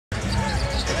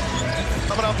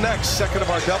coming up next, second of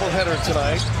our doubleheader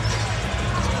tonight.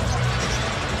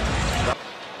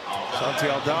 Santi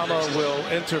Aldama will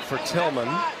enter for Tillman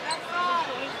and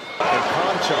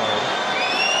Conchar,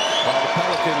 while the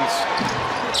Pelicans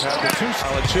have the two.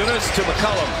 Valanciunas to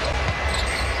McCollum.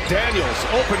 Daniels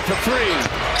open for three.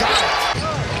 Got it.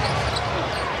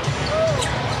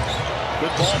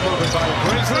 Good ball movement by the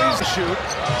Grizzlies. Shoot.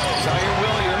 Zion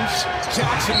Williams.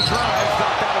 Jackson drives,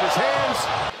 knocked out of his hands.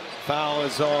 Foul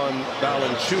is on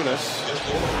Valanciunas.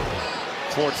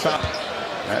 Fourth foul.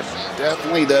 That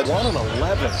definitely does. 1 and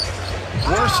 11.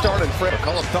 Worst start in front.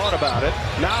 McCollum thought about it.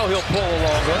 Now he'll pull a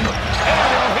long one. And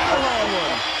he'll hit a long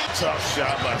one. Tough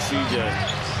shot by CJ.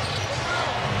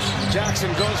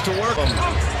 Jackson goes to work.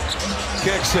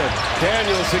 Kicks it.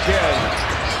 Daniels again.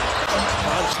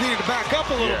 Just needed to back up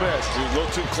a little bit. He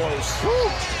looked too close. Woo.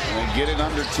 And get it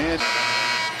under 10.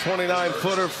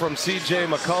 29-footer from C.J.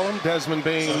 McCollum. Desmond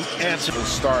Bain answered.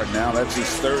 Start now. That's his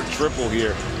third triple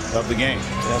here of the game.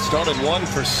 Started 1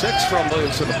 for 6 from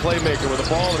Williamson, the playmaker, with the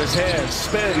ball in his hands.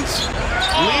 Spins.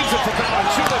 Leaves it for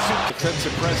Valanciunas.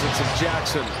 Defensive presence of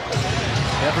Jackson.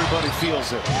 Everybody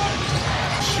feels it.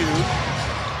 Shoot.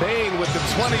 Bain with the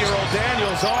 20-year-old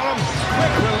Daniels on him.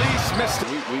 Quick release. Missed it.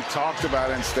 We talked about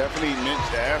it, and Stephanie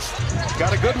asked.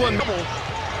 Got a good one.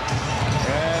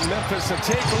 And Memphis, a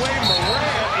takeaway.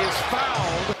 Morant is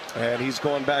fouled. And he's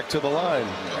going back to the line.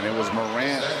 And it was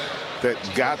Morant that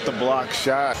got the block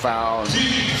shot. Foul.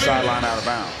 Sideline out of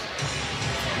bounds.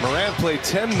 Morant played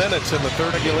 10 minutes in the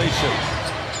third regulation.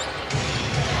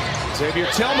 Xavier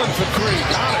Tillman for three.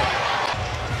 Got it.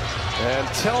 And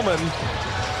Tillman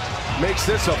makes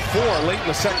this a 4 late in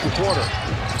the second quarter.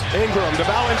 Ingram to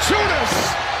Valanciunas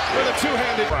with a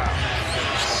two-handed foul.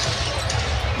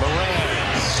 Morant.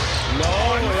 No,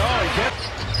 he gets.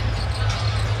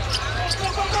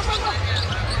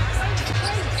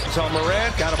 So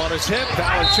Morant got him on his hip.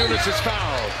 Valanciunas is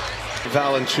fouled.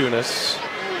 Valanciunas.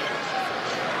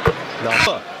 No.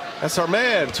 That's our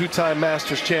man, 2-time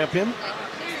Masters champion.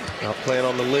 Now playing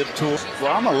on the LIV Tour.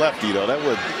 Well, I'm a lefty, though. That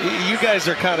would. You guys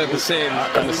are kind of the same.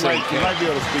 You might be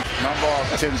able to speak. My ball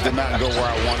tends to not go where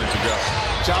I want it to go.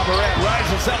 Ja Morant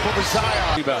rises up over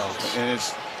Zion. Rebounds. And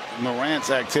it's Morant's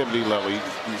activity level. He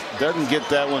doesn't get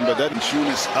that one, but doesn't shoot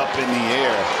us up in the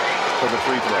air for the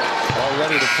free throw.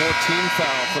 Already the 14th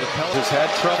foul for the Pelicans. Had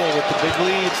trouble with the big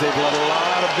leads. They've let a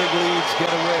lot of big leads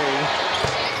get away.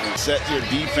 And set your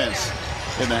defense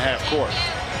in the half court.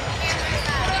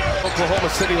 Oklahoma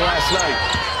City last night.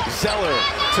 Zeller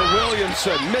to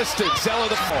Williamson. Missed it. Zeller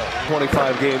the fall. 25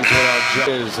 games without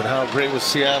Jazz. And how great was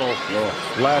Seattle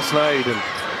last night. And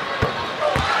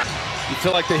you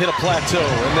feel like they hit a plateau.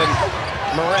 And then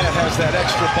Morant has that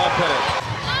extra bump in it.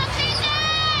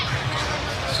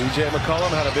 C.J.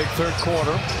 McCollum had a big third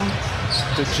quarter.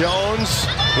 To Jones.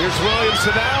 Here's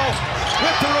Williamson now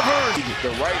with the reverse. The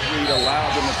right read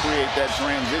allowed them to create that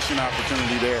transition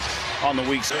opportunity there on the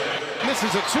weak side. This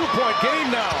is a 2-point game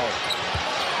now.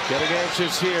 Getting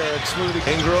anxious here. It's smoothing.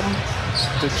 Ingram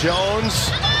to Jones.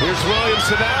 Here's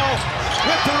Williamson now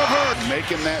with the reverse.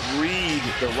 Making that read,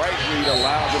 the right read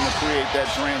allowed them to create that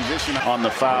transition on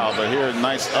the foul. But here,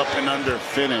 nice up and under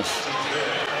finish.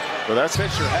 But that's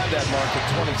Fisher had that mark at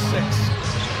 26.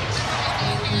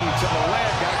 To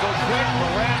Morant, gotta go quick.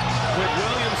 Morant with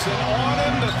Williamson on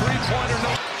him. The three-pointer.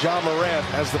 No. Ja Morant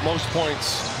has the most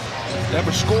points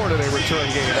ever scored in a return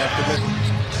game after the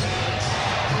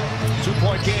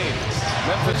 2-point game.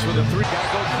 Memphis with a three. Gotta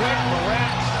go quick.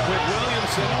 Morant with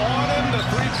Williamson on him. The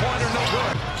three-pointer no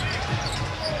good.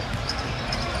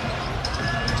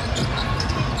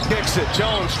 Kicks it.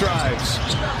 Jones drives.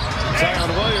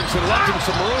 Zion Williamson left him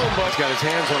some room, but he's got his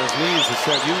hands on his knees and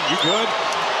said, you good?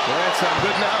 Morant's not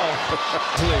good now.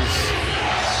 Please.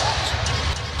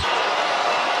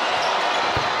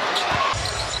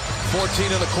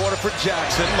 $14 in the quarter for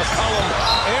Jackson. McCollum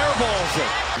airballs it.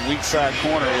 Weak side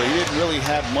corner where he didn't really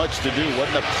have much to do.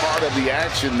 Wasn't a part of the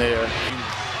action there.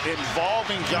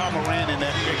 Involving Ja Morant in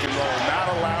that pick and roll,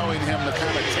 not allowing him to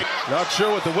kind of take. Not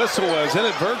sure what the whistle was.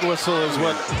 Inadvertent whistle is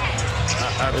what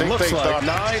I think looks they like.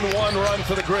 thought. 9-1 run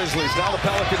for the Grizzlies. Now the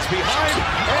Pelicans behind.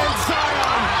 And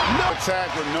Zion. No attack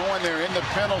with knowing they're in the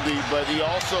penalty, but he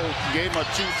also gave him a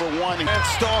 2-for-1. And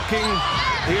stalking.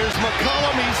 Here's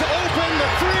McCollum. He's open. The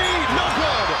three. No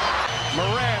good.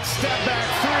 Morant step back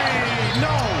three.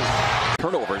 No.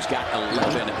 Turnovers got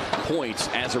 11 points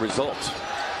as a result.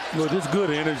 Well, just good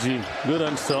energy, good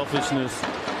unselfishness. He's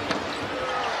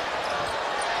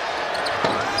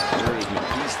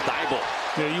Thibault.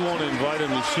 Yeah, you want to invite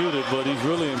him to shoot it, but he's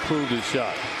really improved his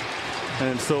shot.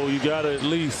 And so you got to at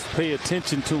least pay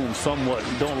attention to him somewhat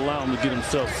and don't allow him to get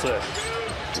himself set.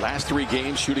 Last 3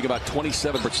 games shooting about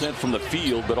 27% from the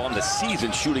field, but on the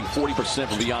season shooting 40%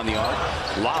 from beyond the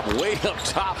arc. Lob way up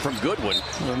top from Goodwin.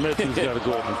 Well, Matthews got to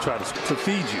go up and try to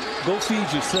feed you. Go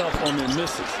feed yourself on their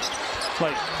misses.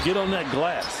 Like, get on that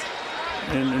glass.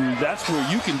 And that's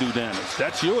where you can do damage.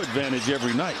 That's your advantage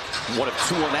every night. 1 of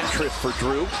 2 on that trip for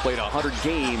Drew. Played 100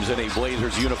 games in a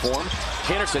Blazers uniform.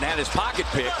 Henderson had his pocket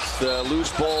picked. The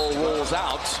loose ball rolls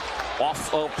out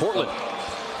off of Portland.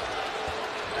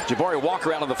 Jabari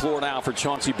Walker out on the floor now for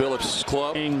Chauncey Billups'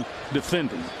 club.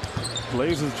 Defending.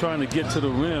 Blazers trying to get to the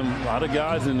rim. A lot of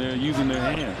guys in there using their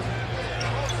hands.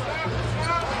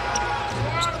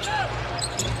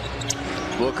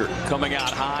 Booker coming out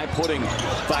high, putting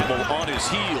Thibault on his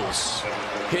heels.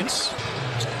 Hits.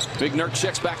 Big Nurk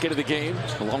checks back into the game,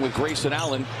 along with Grayson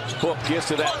Allen. Book gets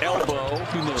to that elbow.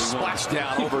 Splash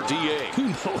down over DA. You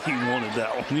know he wanted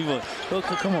that one. He wanted,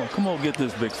 oh, come on, get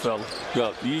this big fella.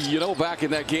 Well, you know, back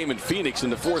in that game in Phoenix in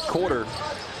the 4th quarter,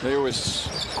 there was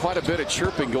quite a bit of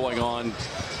chirping going on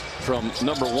from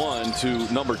number 1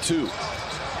 to number 2.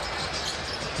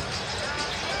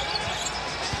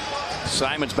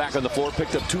 Simons back on the floor,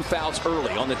 picked up 2 fouls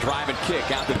early on the drive and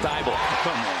kick out to Thibault.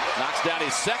 Come on. Knocks down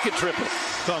his 2nd triple.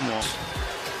 Come on.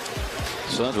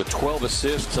 Suns with 12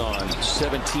 assists on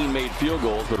 17 made field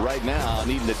goals, but right now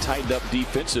needing to tighten up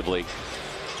defensively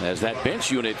as that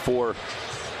bench unit for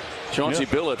Chauncey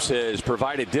Billups has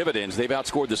provided dividends. They've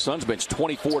outscored the Suns bench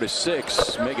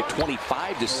 24-6, make it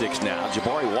 25-6 now.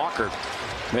 Jabari Walker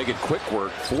making quick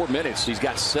work. 4 minutes. He's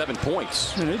got 7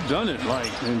 points. And they've done it like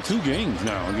in 2 games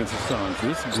now against the Suns.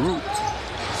 This group,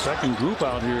 second group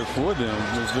out here for them,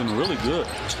 has been really good.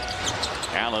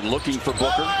 Allen looking for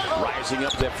Booker, rising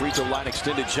up that free throw line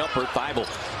extended jumper. Thibault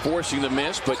forcing the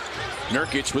miss, but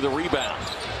Nurkic with a rebound.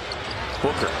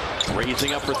 Booker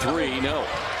raising up for 3. No.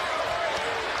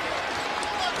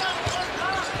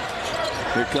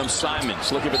 Here comes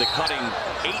Simons looking for the cutting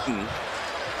Ayton.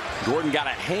 Gordon got a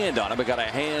hand on him, but got a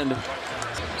hand.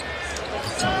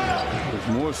 It's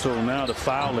more so now the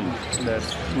fouling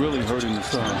that's really hurting the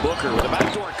Suns. Booker with a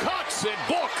backdoor cuts, and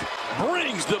Book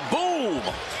brings the boom.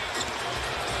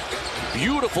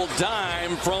 Beautiful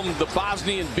dime from the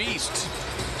Bosnian beast.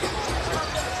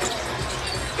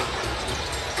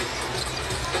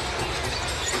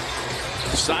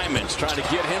 Simons trying to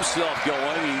get himself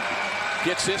going. He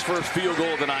gets his first field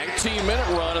goal of the night. 18-minute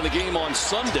run in the game on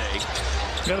Sunday.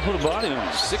 Got to put a body on.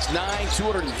 6'9",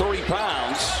 230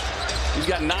 pounds. He's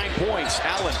got 9 points.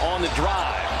 Allen on the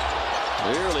drive.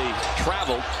 Clearly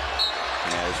traveled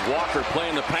as Walker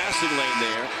playing the passing lane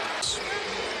there.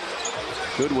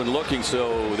 Goodwin looking,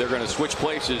 so they're going to switch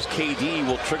places. KD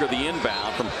will trigger the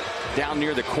inbound from down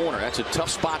near the corner. That's a tough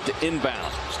spot to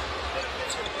inbound.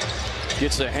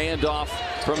 Gets a handoff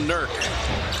from Nurk.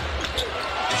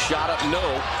 Shot up,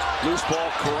 no. Loose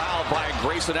ball corralled by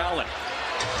Grayson Allen.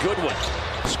 Goodwin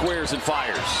squares and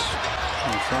fires.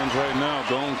 The Suns right now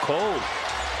going cold.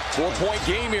 4-point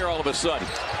game here all of a sudden.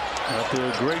 After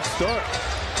a great start.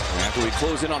 After we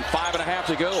close in on 5.5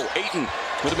 to go. Ayton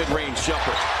with a mid-range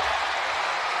jumper.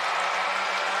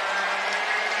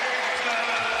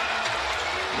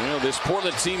 You know, this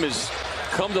Portland team has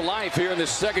come to life here in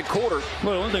this 2nd quarter.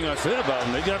 Well, the one thing I said about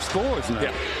them, they got scores now.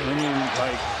 Yeah. I mean,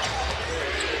 like.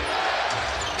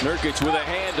 Nurkic with a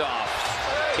handoff.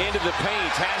 Into the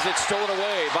paint, has it stolen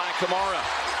away by Kamara.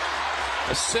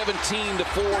 A 17-4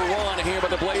 run here by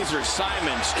the Blazers.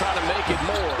 Simons trying to make it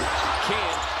more.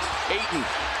 Can't. Ayton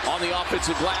on the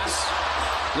offensive glass.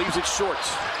 Leaves it short.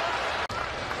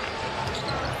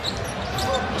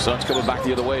 Suns coming back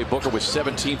the other way. Booker with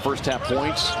 17 first-half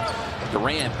points.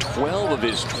 Durant 12 of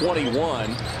his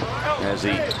 21 as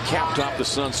he capped off the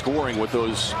Suns scoring with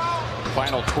those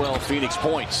final 12 Phoenix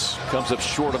points. Comes up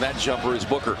short of that jumper is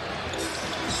Booker.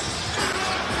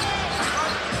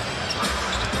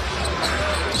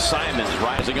 Simons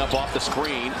rising up off the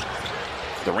screen.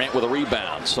 Durant with a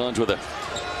rebound. Suns with a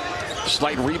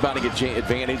slight rebounding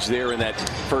advantage there in that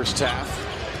first half.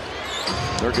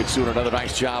 Nurkic doing another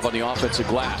nice job on the offensive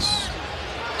glass.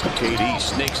 KD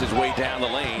snakes his way down the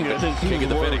lane. Yeah, I think can't get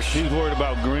the finish. He's worried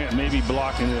about Grant maybe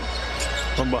blocking it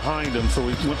from behind him, so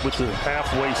he went with the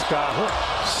halfway sky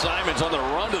hook. Simons on the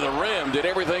run to the rim, did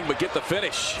everything but get the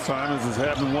finish. Simons is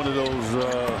having one of those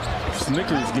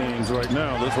Snickers games right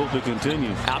now. Let's hope it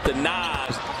continues. Out to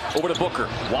Nas, over to Booker.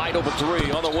 Wide open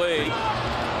 3 on the way.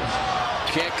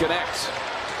 Can't connect.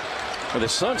 Well, the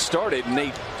Suns started and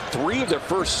they 3 of their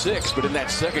first 6, but in that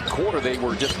 2nd quarter they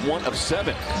were just 1 of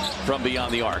 7 from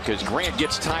beyond the arc as Grant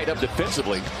gets tied up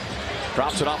defensively.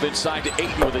 Drops it off inside to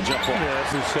Ayton with a jump ball. Yeah,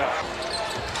 that's his shot.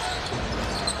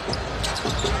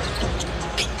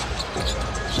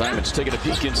 Simons taking a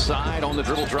peek inside on the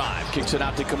dribble drive. Kicks it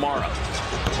out to Kamara.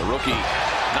 The rookie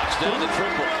knocks down the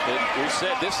triple. And we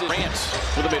said this is Durant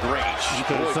for the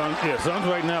mid-range. Suns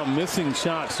right now missing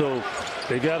shots, so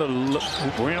they got to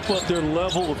ramp up their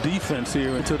level of defense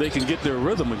here until they can get their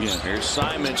rhythm again. Here's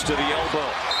Simons to the elbow.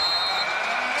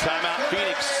 Timeout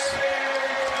Phoenix.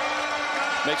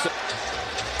 Makes it.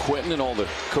 Quentin and all the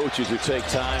coaches who take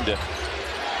time to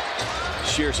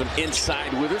share some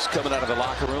inside with us coming out of the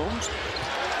locker room.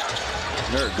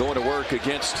 They're going to work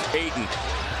against Ayton.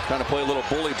 Trying to play a little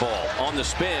bully ball. On the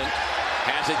spin.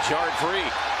 Has it jarred free.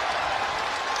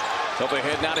 Up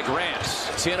ahead now to Grant.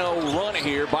 10-0 run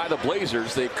here by the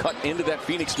Blazers. They've cut into that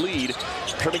Phoenix lead,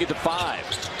 trimming it to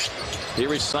 5.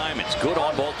 Here is Simons. Good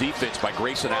on-ball defense by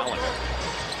Grayson Allen.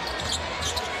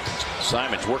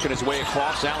 Simons working his way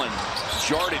across. Allen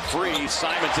jarred it free.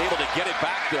 Simons able to get it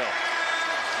back, though.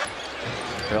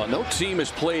 Well, no team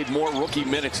has played more rookie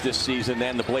minutes this season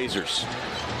than the Blazers.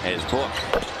 As Book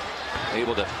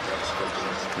able to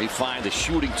refine the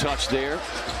shooting touch there.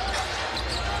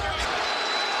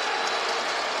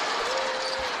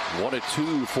 1 of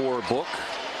 2 for Book.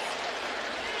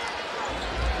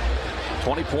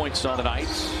 20 points on the night.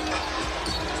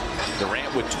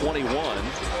 Durant with 21.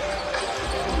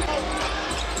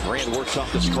 Durant works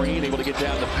off the screen, able to get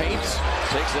down the paint.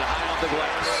 Takes it high off the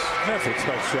glass. That's a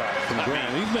tough shot from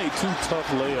Durant. He's made 2 tough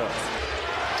layups.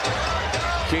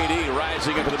 KD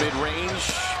rising into the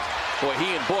mid-range. Boy,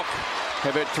 he and Book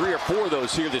have had 3 or 4 of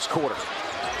those here this quarter.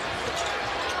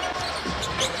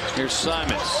 Here's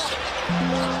Simons.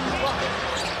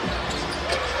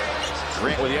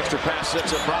 Grant with the extra pass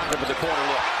sets up Brogdon with the corner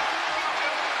look.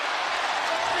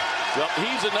 Well,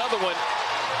 he's another one.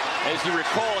 As you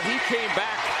recall, he came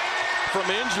back from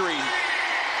injury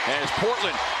as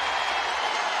Portland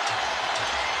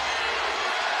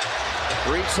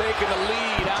retaking the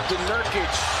lead out to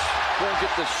Nurkic. Won't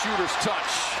get the shooter's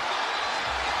touch.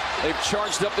 They've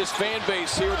charged up this fan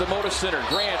base here at the Moda Center.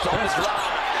 Grant on the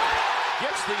drive.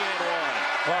 Gets the and one.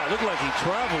 Wow, it looked like he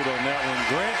traveled on that one.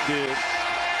 Grant did.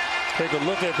 Take a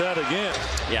look at that again.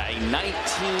 Yeah, a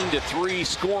 19-3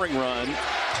 scoring run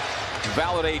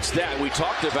validates that. We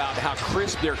talked about how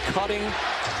crisp their cutting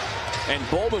and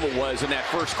Bowman was in that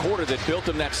first quarter that built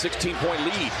them that 16-point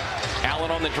lead. Allen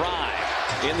on the drive.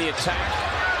 In the attack.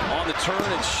 On the turn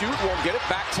and shoot. Won't get it.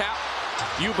 Back tap.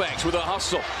 Eubanks with a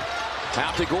hustle.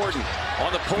 Out to Gordon.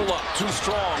 On the pull-up. Too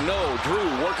strong. No. Drew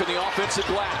working the offensive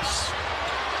glass.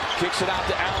 Kicks it out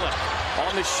to Allen.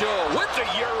 On the show. With the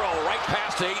Euro. Right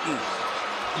past Ayton.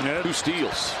 Yeah. 2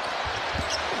 steals.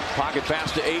 Pocket pass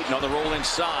to Ayton on the roll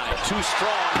inside. Too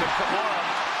strong to Kamara.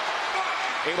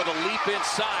 Able to leap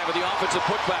inside with the offensive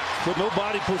putback. But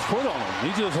nobody pushed foot on him.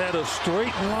 He just had a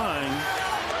straight line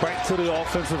right to the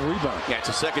offensive rebound. Yeah, it's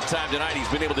the second time tonight he's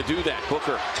been able to do that.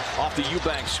 Booker off the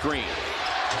Eubanks screen.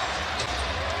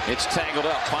 It's tangled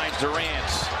up. Finds Durant.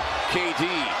 KD.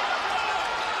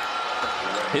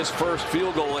 His first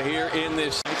field goal here in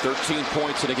this 13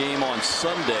 points in a game on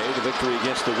Sunday. The victory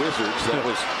against the Wizards. That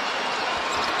was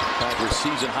his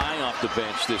season high off the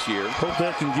bench this year. Hope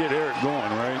that can get Eric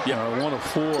going, right? Yeah. 1 of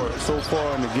 4 so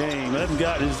far in the game. Hasn't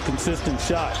got his consistent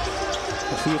shot.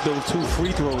 Let's see if those 2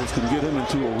 free throws can get him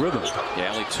into a rhythm.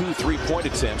 Yeah, only 2 3-point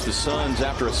attempts. The Suns,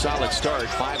 after a solid start,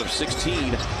 5 of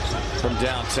 16 from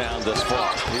downtown thus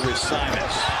far. Here is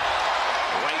Simons.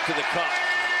 Right to the cup.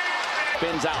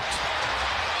 Spins out.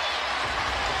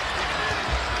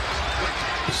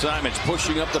 Simons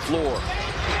pushing up the floor.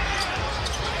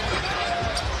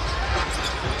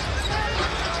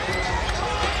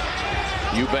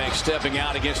 Eubanks stepping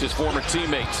out against his former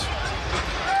teammates.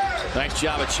 Nice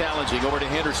job of challenging over to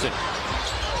Henderson.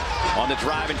 On the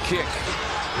drive and kick.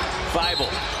 Feibel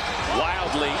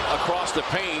wildly across the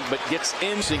paint, but gets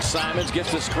in. Simons gets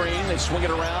the screen. They swing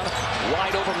it around.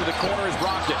 Wide open to the corner is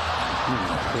Brogdon.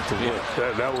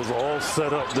 That was all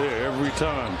set up there every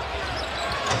time.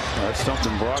 That's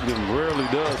something Brogdon rarely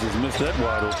does, is miss that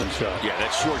wide open shot. Yeah,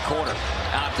 that short corner.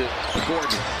 Out to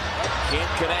Gordon.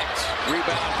 Can't connect.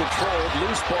 Rebound controlled.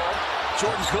 Loose ball.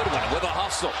 Jordan Goodwin with a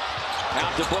hustle.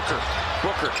 Out to Booker.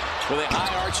 Booker with a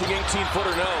high arching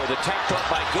 18-footer. No. The tap up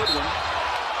by Goodwin.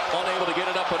 Unable to get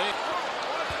it up and in.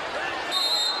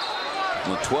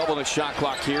 The 12 on the shot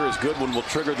clock here as Goodwin will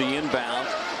trigger the inbound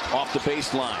off the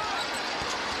baseline.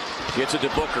 Gets it to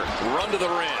Booker. Run to the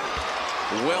rim.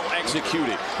 Well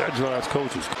executed. That drives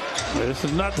coaches. This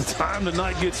is not the time to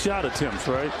not get shot attempts,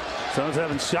 right? Suns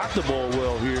haven't shot the ball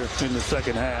well here in the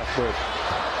second half, but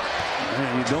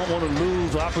man, you don't want to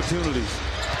lose opportunities.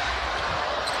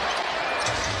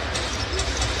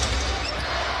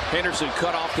 Henderson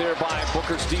cut off there by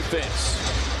Booker's defense.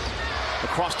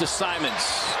 Across to Simons.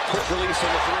 Quick release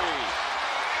on the three.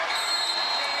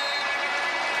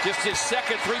 Just his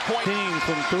second three-point.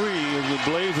 From three as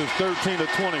the Blazers 13 to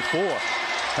 24.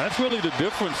 That's really the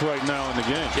difference right now in the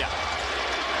game. Yeah.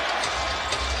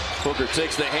 Booker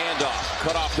takes the handoff.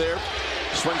 Cut off there.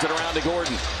 Swings it around to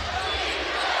Gordon.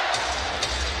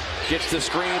 Gets the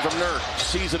screen from Nurk.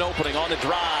 Sees an opening on the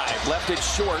drive. Left it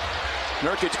short.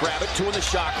 Nurkic grab it. 2 in the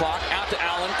shot clock. Out to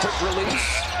Allen. Quick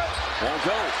release. Won't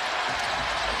go.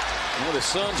 Well, the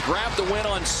Suns grabbed the win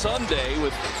on Sunday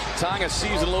with tying a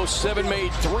season-low 7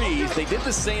 made threes. They did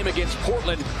the same against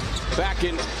Portland back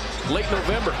in late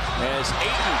November as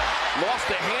Ayton lost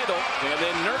the handle, and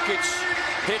then Nurkic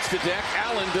hits the deck.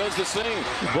 Allen does the same.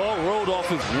 The ball rolled off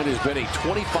his. It has been a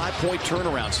 25-point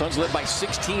turnaround. Suns led by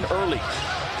 16 early.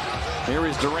 Here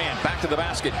is Durant back to the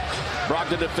basket.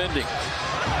 Brogdon defending.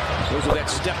 Goes with that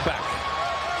step back.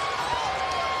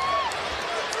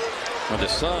 Well, the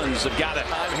Suns have got it.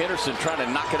 Henderson trying to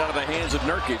knock it out of the hands of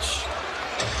Nurkic.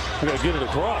 You got to get it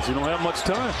across. You don't have much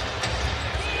time.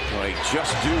 Well, they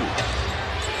just do.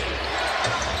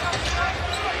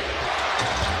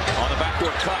 On the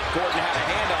backdoor cut, Gordon had a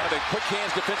hand on it. A quick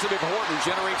hands defensive of Horton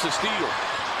generates a steal.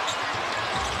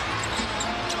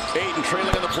 Ayton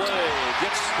trailing in the play.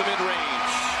 Gets the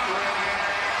mid-range.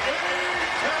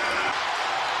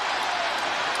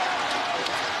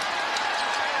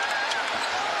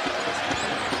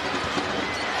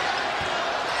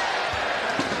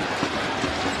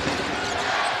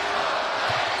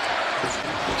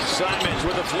 Simons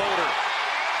with a floater.